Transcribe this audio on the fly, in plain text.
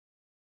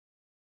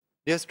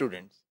Dear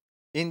students,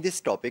 in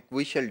this topic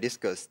we shall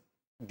discuss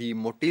the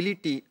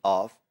motility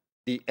of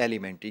the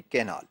alimentary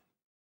canal.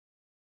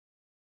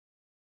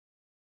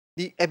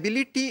 The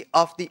ability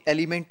of the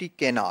alimentary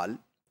canal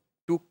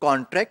to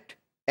contract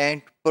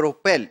and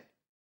propel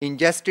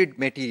ingested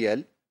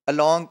material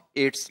along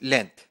its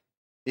length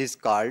is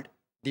called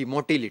the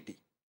motility.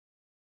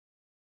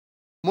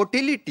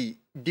 Motility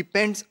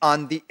depends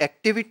on the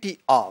activity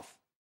of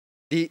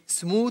the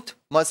smooth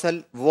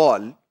muscle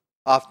wall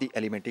of the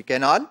alimentary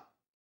canal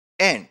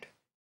and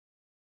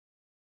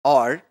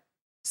or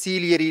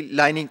ciliary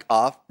lining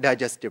of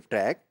digestive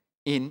tract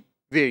in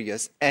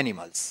various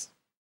animals.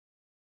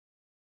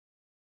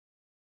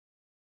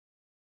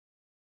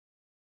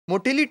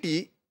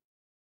 Motility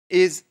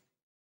is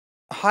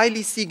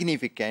highly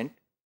significant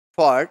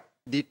for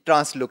the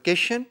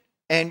translocation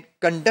and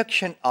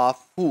conduction of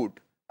food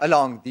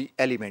along the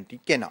alimentary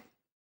canal.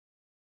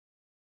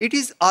 It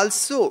is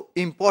also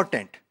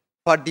important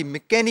for the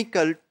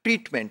mechanical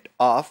treatment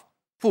of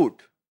food.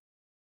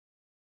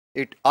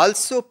 It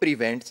also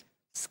prevents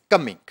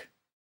scumming.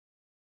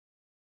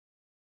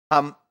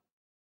 हम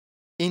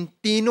इन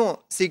तीनों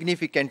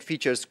significant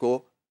features को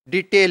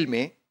detail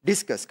में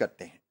discuss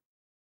करते हैं.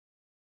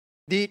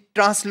 The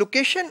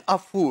translocation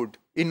of food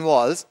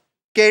involves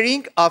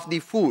carrying of the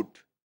food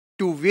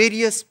to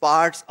various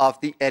parts of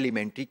the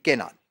alimentary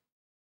canal.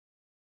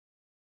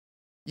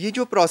 ये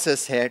जो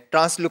process है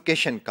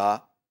translocation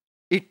का,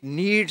 it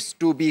needs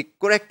to be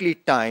correctly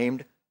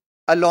timed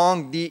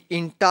along the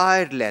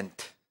entire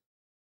length.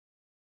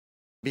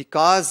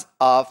 Because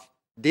of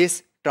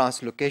this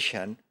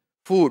translocation,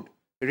 food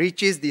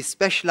reaches the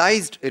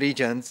specialized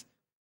regions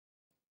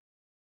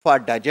for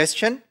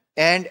digestion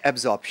and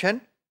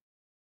absorption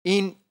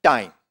in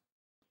time.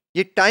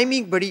 ये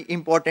timing बड़ी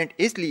important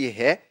इसलिए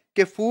है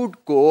कि food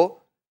को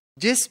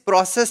जिस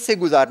प्रोसेस से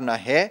गुजारना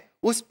है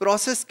उस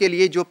प्रोसेस के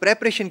लिए जो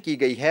प्रेपरेशन की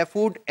गई है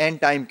फूड एंड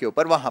टाइम के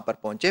ऊपर वहां पर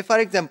पहुंचे. फॉर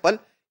एग्जांपल,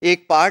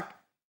 एक पार्ट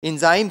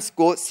इंजाइम्स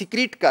को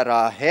सीक्रेट कर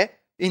रहा है,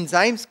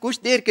 इंजाइम्स कुछ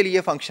देर के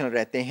लिए फंक्शनल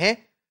रहते हैं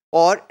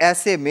और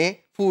ऐसे में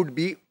फूड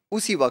भी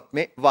उसी वक्त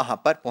में वहां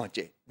पर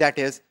पहुंचे. That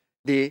is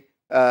the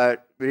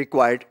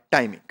required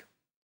timing.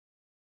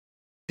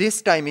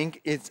 This timing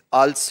is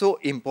also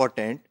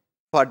important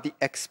for the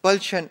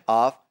expulsion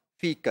of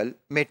fecal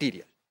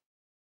material.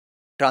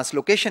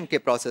 Translocation के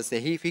प्रोसेस से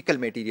ही फीकल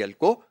मटेरियल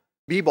को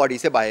भी बॉडी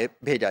से बाहर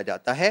भेजा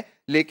जाता है,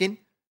 लेकिन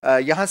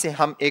यहाँ से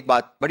हम एक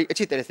बात बड़ी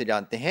अच्छी तरह से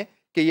जानते हैं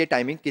कि ये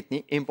टाइमिंग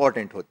कितनी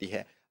इंपॉर्टेंट होती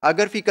है.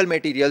 अगर फीकल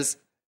मटेरियल्स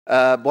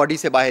बॉडी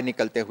से बाहर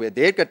निकलते हुए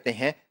देर करते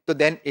हैं तो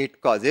then it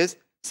causes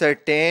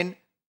certain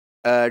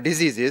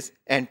diseases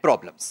and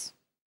problems.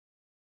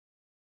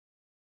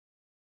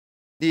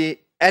 The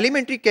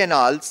alimentary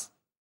canal's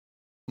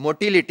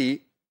motility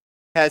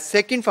has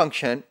second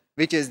function,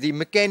 which is the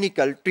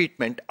mechanical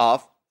treatment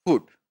of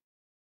food.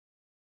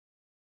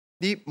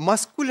 The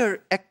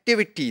muscular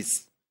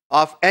activities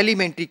of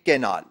alimentary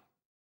canal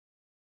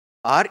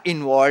are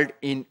involved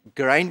in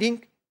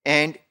grinding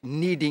and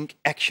kneading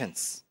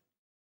actions.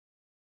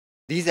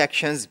 These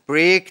actions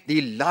break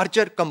the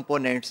larger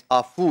components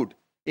of food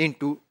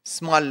into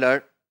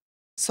smaller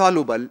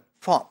soluble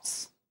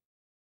forms.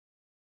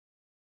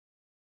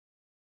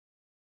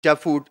 जब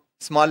food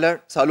smaller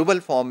soluble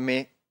form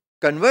में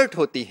convert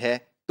होती है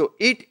तो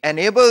it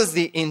enables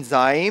the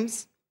enzymes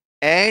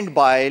and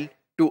bile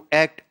to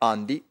act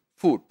on the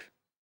food.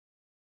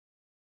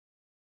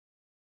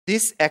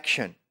 This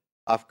action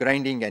of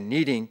grinding and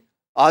kneading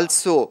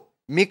also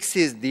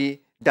mixes the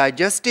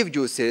digestive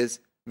juices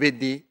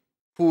with the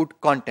food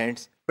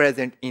contents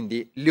present in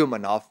the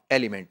lumen of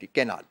alimentary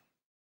canal.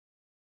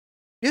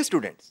 Dear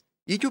students,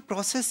 ये जो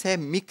process है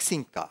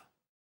mixing का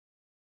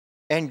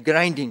and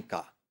grinding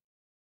का,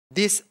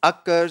 this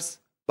occurs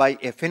by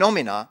a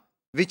phenomena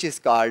which is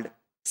called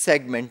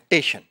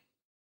segmentation.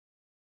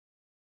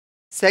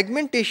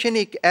 Segmentation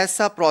एक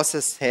ऐसा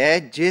process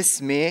है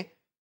जिसमें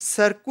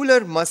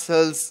circular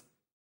muscles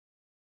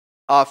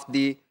of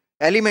the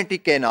alimentary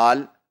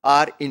canal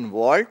are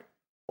involve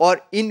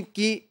और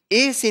इनकी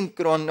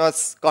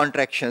एसिंक्रोनस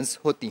कॉन्ट्रैक्शंस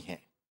होती हैं.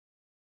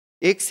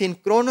 एक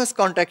सिंक्रोनस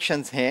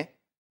कॉन्ट्रैक्शंस हैं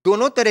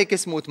दोनों तरह के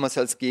स्मूथ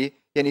मसल्स की,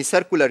 यानी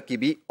सर्कुलर की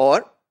भी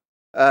और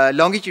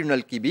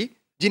लॉन्गिट्यूडनल की भी,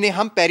 जिन्हें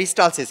हम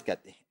पेरिस्टालसिस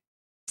कहते हैं.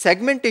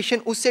 सेगमेंटेशन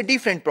उससे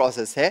डिफरेंट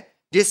प्रोसेस है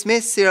जिसमें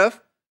सिर्फ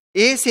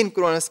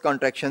asynchronous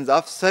contractions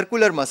of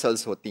circular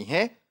muscles होती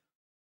हैं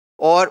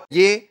और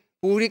ये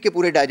पूरे के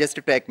पूरे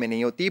डाइजेस्टिव ट्रैक्ट में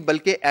नहीं होती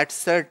बल्कि at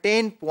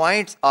certain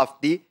points of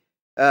the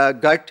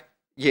gut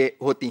ये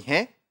होती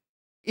हैं.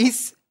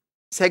 इस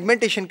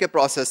सेगमेंटेशन के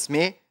प्रोसेस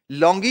में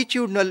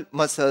लॉन्गिट्यूडनल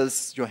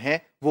मसल्स जो हैं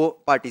वो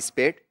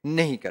पार्टिसिपेट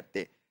नहीं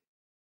करते.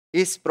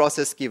 इस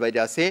प्रोसेस की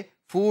वजह से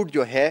फूड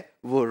जो है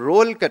वो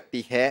रोल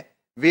करती है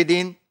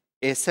within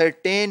a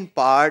certain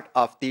part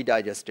of the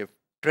digestive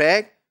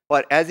tract, or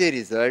as a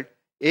result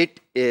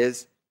it is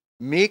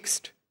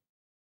mixed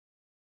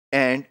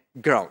and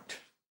ground.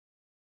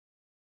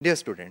 Dear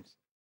students,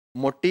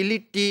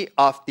 motility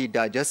of the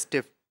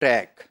digestive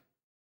tract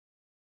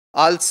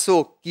also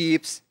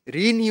keeps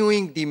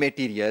renewing the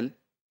material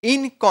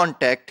in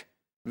contact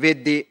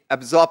with the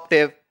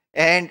absorptive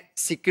and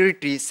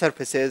secretory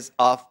surfaces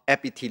of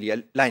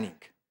epithelial lining.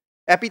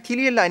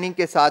 Epithelial lining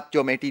के साथ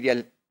जो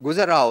material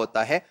गुजर रहा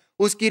होता है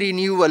उसकी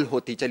renewal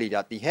होती चली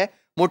जाती है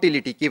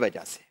मोटिलिटी की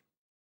वजह से.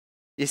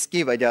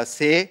 इसकी वजह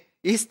से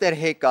इस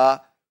तरह का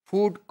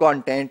फूड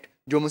कंटेंट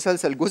जो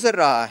मुसलसल गुजर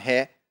रहा है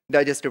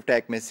डाइजेस्टिव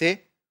ट्रैक्ट में से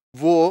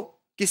वो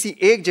किसी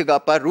एक जगह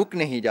पर रुक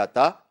नहीं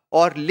जाता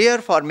और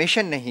लेयर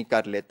फॉर्मेशन नहीं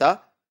कर लेता.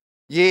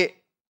 ये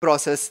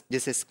प्रोसेस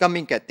जिसे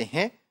स्कमिंग कहते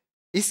हैं,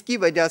 इसकी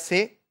वजह से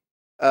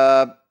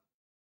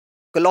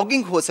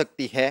क्लॉगिंग हो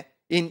सकती है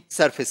इन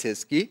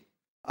सरफेसेस की.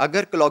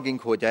 अगर क्लॉगिंग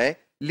हो जाए,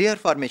 लेयर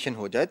फॉर्मेशन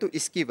हो जाए, तो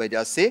इसकी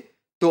वजह से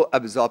तो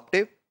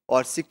एब्जॉर्प्टिव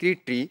और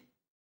सिक्रीटरी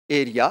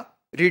एरिया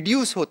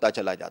रिड्यूस होता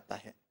चला जाता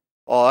है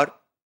और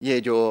ये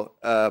जो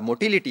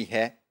मोटिलिटी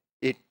है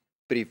it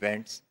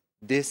prevents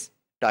this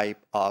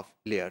type of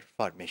layer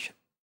formation.